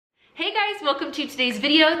guys, welcome to today's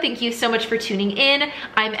video. Thank you so much for tuning in.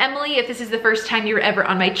 I'm Emily, if this is the first time you're ever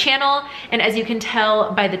on my channel, and as you can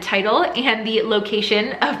tell by the title and the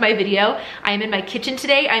location of my video, I am in my kitchen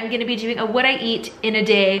today. I'm gonna be doing a what I eat in a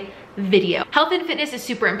day video. Health and fitness is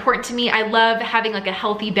super important to me. I love having like a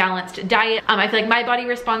healthy, balanced diet. I feel like my body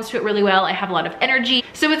responds to it really well. I have a lot of energy.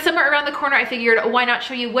 So with summer around the corner, I figured why not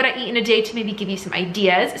show you what I eat in a day to maybe give you some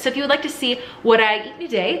ideas. So if you would like to see what I eat in a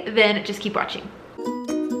day, then just keep watching.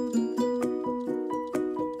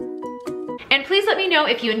 And please let me know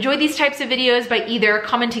if you enjoy these types of videos by either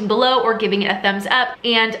commenting below or giving it a thumbs up.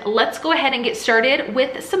 And let's go ahead and get started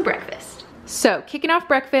with some breakfast. So kicking off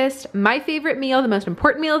breakfast, my favorite meal, the most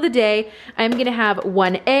important meal of the day, I'm gonna have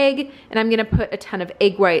one egg and I'm gonna put a ton of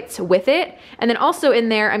egg whites with it. And then also in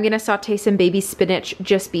there, I'm gonna saute some baby spinach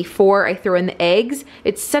just before I throw in the eggs.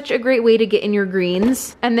 It's such a great way to get in your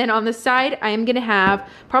greens. And then on the side, I am gonna have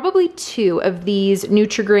probably 2 of these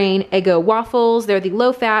Nutri-Grain Eggo waffles. They're the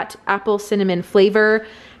low-fat apple cinnamon flavor.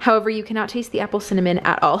 However, you cannot taste the apple cinnamon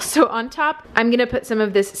at all. So on top, I'm gonna put some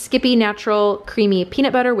of this Skippy natural creamy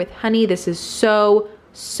peanut butter with honey. This is so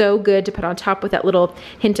good to put on top with that little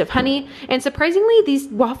hint of honey. And surprisingly, these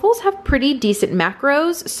waffles have pretty decent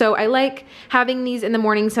macros. So I like having these in the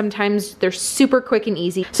morning. Sometimes they're super quick and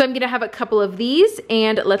easy. So I'm gonna have a couple of these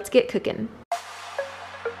and let's get cooking.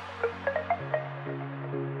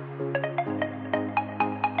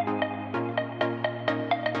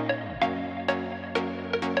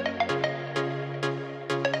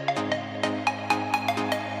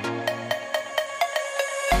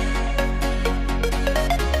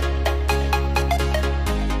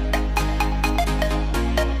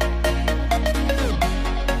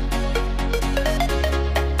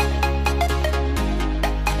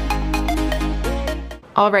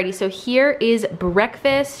 Alrighty, so here is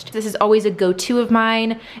breakfast. This is always a go-to of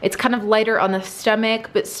mine. It's kind of lighter on the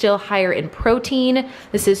stomach, but still higher in protein.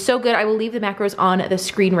 This is so good. I will leave the macros on the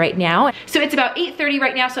screen right now. So it's about 8:30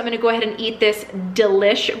 right now, so I'm gonna go ahead and eat this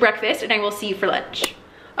delish breakfast and I will see you for lunch.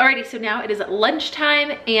 Alrighty, so now it is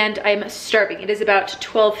lunchtime and I'm starving. It is about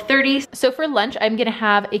 12:30. So for lunch, I'm gonna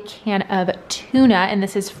have a can of tuna and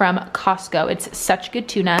this is from Costco. It's such good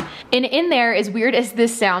tuna. And in there, as weird as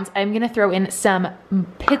this sounds, I'm gonna throw in some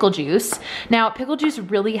pickle juice. Now, pickle juice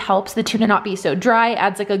really helps the tuna not be so dry,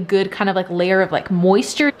 adds like a good kind of like layer of like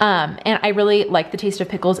moisture. And I really like the taste of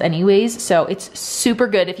pickles anyways, so it's super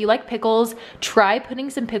good. If you like pickles, try putting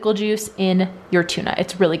some pickle juice in your tuna.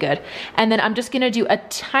 It's really good. And then I'm just gonna do a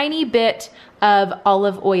tiny bit of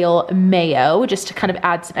olive oil mayo just to kind of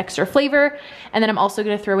add some extra flavor. And then I'm also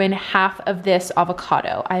gonna throw in half of this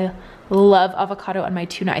avocado. I love avocado on my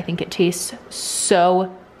tuna. I think it tastes so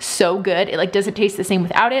good. It like doesn't taste the same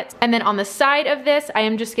without it. And then on the side of this, I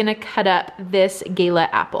am just gonna cut up this gala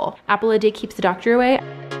apple. Apple a day keeps the doctor away.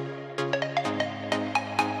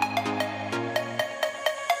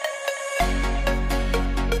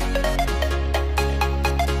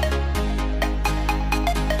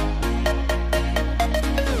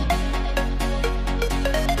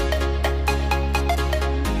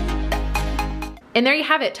 And there you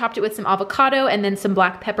have it, topped it with some avocado and then some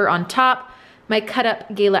black pepper on top, my cut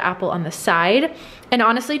up gala apple on the side. And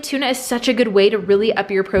honestly, tuna is such a good way to really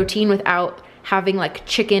up your protein without having like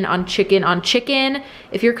chicken on chicken on chicken.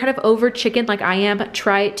 If you're kind of over chicken like I am,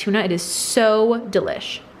 try tuna, it is so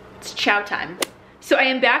delish. It's chow time. So I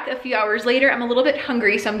am back a few hours later. I'm a little bit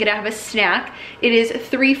hungry, so I'm gonna have a snack. It is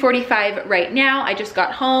 3:45 right now. I just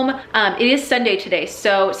got home. It is Sunday today,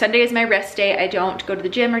 so Sunday is my rest day. I don't go to the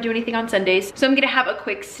gym or do anything on Sundays. So I'm gonna have a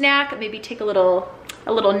quick snack, maybe take a little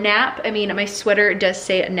nap. I mean, my sweater does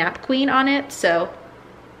say nap queen on it, so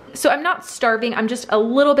I'm not starving, I'm just a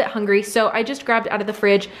little bit hungry. So I just grabbed out of the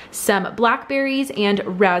fridge some blackberries and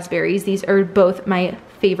raspberries. These are both my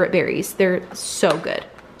favorite berries. They're so good.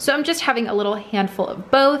 So I'm just having a little handful of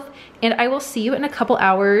both and I will see you in a couple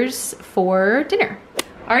hours for dinner.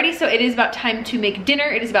 Alrighty, so it is about time to make dinner.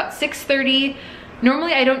 It is about 6:30.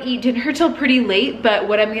 Normally I don't eat dinner till pretty late, but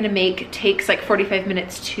what I'm gonna make takes like 45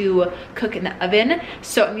 minutes to cook in the oven.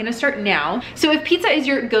 So I'm gonna start now. So if pizza is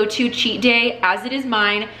your go-to cheat day, as it is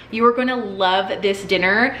mine, you are gonna love this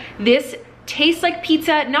dinner. This tastes like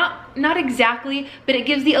pizza, not exactly, but it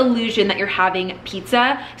gives the illusion that you're having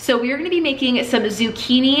pizza. So we are gonna be making some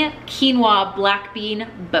zucchini quinoa black bean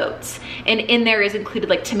boats. And in there is included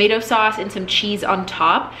like tomato sauce and some cheese on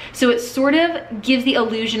top. So it sort of gives the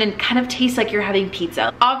illusion and kind of tastes like you're having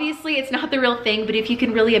pizza. Obviously it's not the real thing, but if you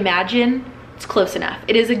can really imagine, it's close enough.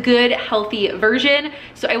 It is a good, healthy version.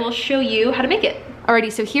 So I will show you how to make it.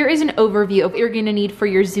 Alrighty, so here is an overview of what you're gonna need for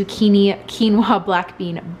your zucchini quinoa black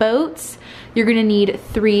bean boats. You're gonna need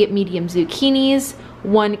 3 medium zucchinis,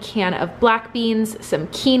 1 can of black beans, some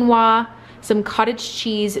quinoa, some cottage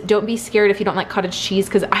cheese. Don't be scared if you don't like cottage cheese,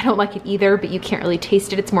 because I don't like it either, but you can't really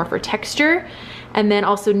taste it. It's more for texture. And then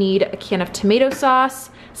also need a can of tomato sauce,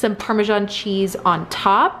 some Parmesan cheese on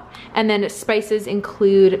top. And then spices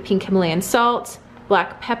include pink Himalayan salt,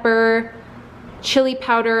 black pepper, chili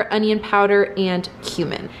powder, onion powder, and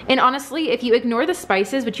cumin. And honestly, if you ignore the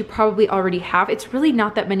spices, which you probably already have, it's really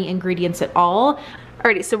not that many ingredients at all.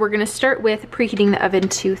 Alrighty, so we're gonna start with preheating the oven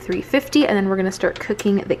to 350, and then we're gonna start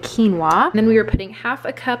cooking the quinoa. And then we are putting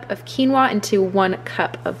 1/2 cup of quinoa into 1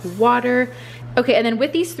 cup of water. Okay, and then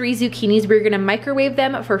with these 3 zucchinis, we're gonna microwave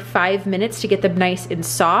them for 5 minutes to get them nice and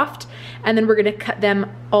soft. And then we're gonna cut them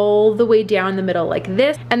all the way down the middle like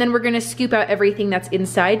this. And then we're gonna scoop out everything that's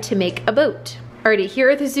inside to make a boat. Alrighty, here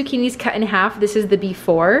are the zucchinis cut in half. This is the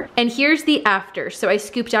before, and here's the after. So I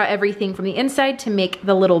scooped out everything from the inside to make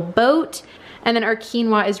the little boat. And then our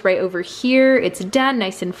quinoa is right over here. It's done,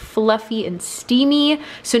 nice and fluffy and steamy.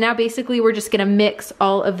 So now basically we're just gonna mix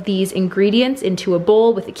all of these ingredients into a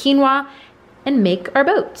bowl with the quinoa and make our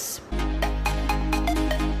boats.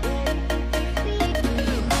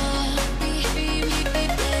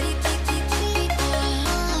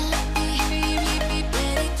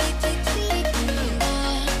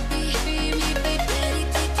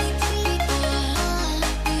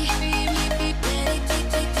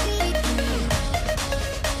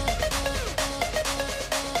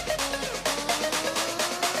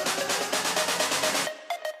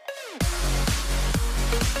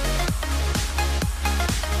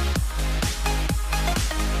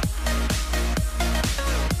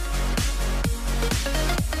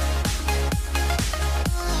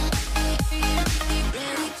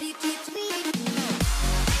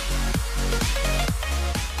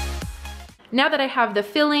 Now that I have the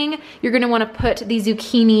filling, you're gonna wanna put the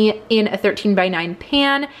zucchini in a 13x9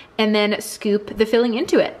 pan and then scoop the filling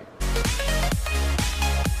into it.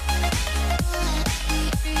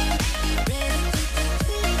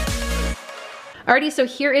 Alrighty, so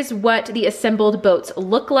here is what the assembled boats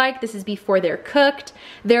look like. This is before they're cooked.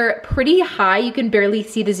 They're pretty high. You can barely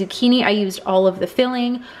see the zucchini. I used all of the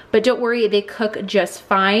filling, but don't worry, they cook just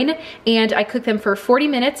fine. And I cook them for 40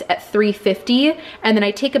 minutes at 350, and then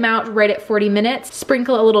I take them out right at 40 minutes,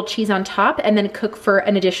 sprinkle a little cheese on top, and then cook for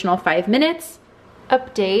an additional 5 minutes.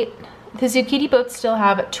 Update. The zucchini boats still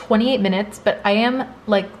have 28 minutes, but I'm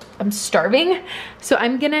starving. So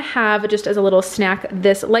I'm gonna have, just as a little snack,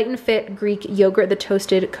 this Light and Fit Greek yogurt, the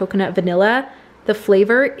toasted coconut vanilla. The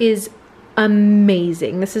flavor is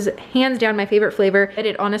amazing. This is hands down my favorite flavor, and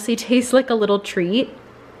it honestly tastes like a little treat.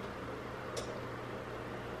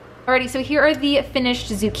 Alrighty, so here are the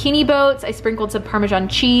finished zucchini boats. I sprinkled some Parmesan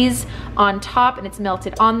cheese on top and it's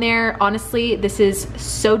melted on there. Honestly, this is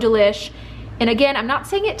so delish. And again, I'm not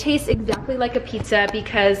saying it tastes exactly like a pizza,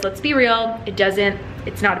 because let's be real, it doesn't.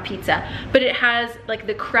 It's not a pizza, but it has, like,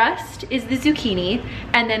 the crust is the zucchini,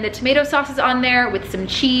 and then the tomato sauce is on there with some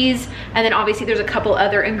cheese, and then obviously there's a couple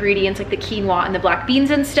other ingredients like the quinoa and the black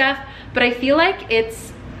beans and stuff, but I feel like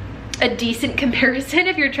it's a decent comparison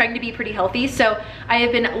if you're trying to be pretty healthy. So I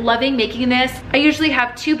have been loving making this. I usually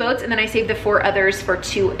have 2 boats and then I save the 4 others for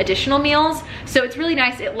 2 additional meals. So it's really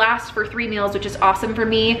nice. It lasts for 3 meals, which is awesome for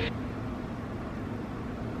me.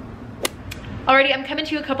 Alrighty, I'm coming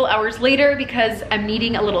to you a couple hours later because I'm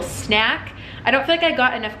needing a little snack. I don't feel like I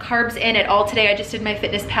got enough carbs in at all today. I just did my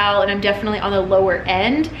Fitness Pal and I'm definitely on the lower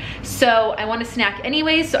end. So I want a snack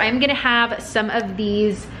anyways. So I'm gonna have some of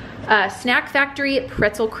these Snack Factory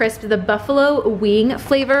pretzel crisps. The buffalo wing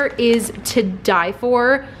flavor is to die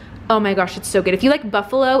for. Oh my gosh, it's so good. If you like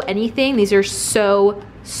buffalo anything, these are so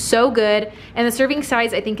good. And the serving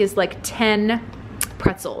size I think is like 10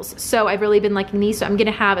 pretzels. So I've really been liking these. So I'm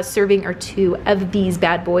gonna have a serving or 2 of these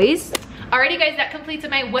bad boys. Alrighty guys, that completes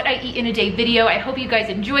my what I eat in a day video. I hope you guys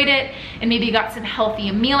enjoyed it and maybe got some healthy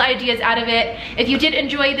meal ideas out of it. If you did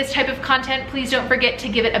enjoy this type of content, please don't forget to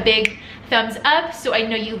give it a big thumbs up so I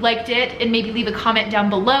know you liked it, and maybe leave a comment down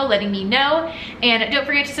below letting me know. And don't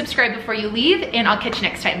forget to subscribe before you leave, and I'll catch you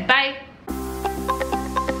next time. Bye.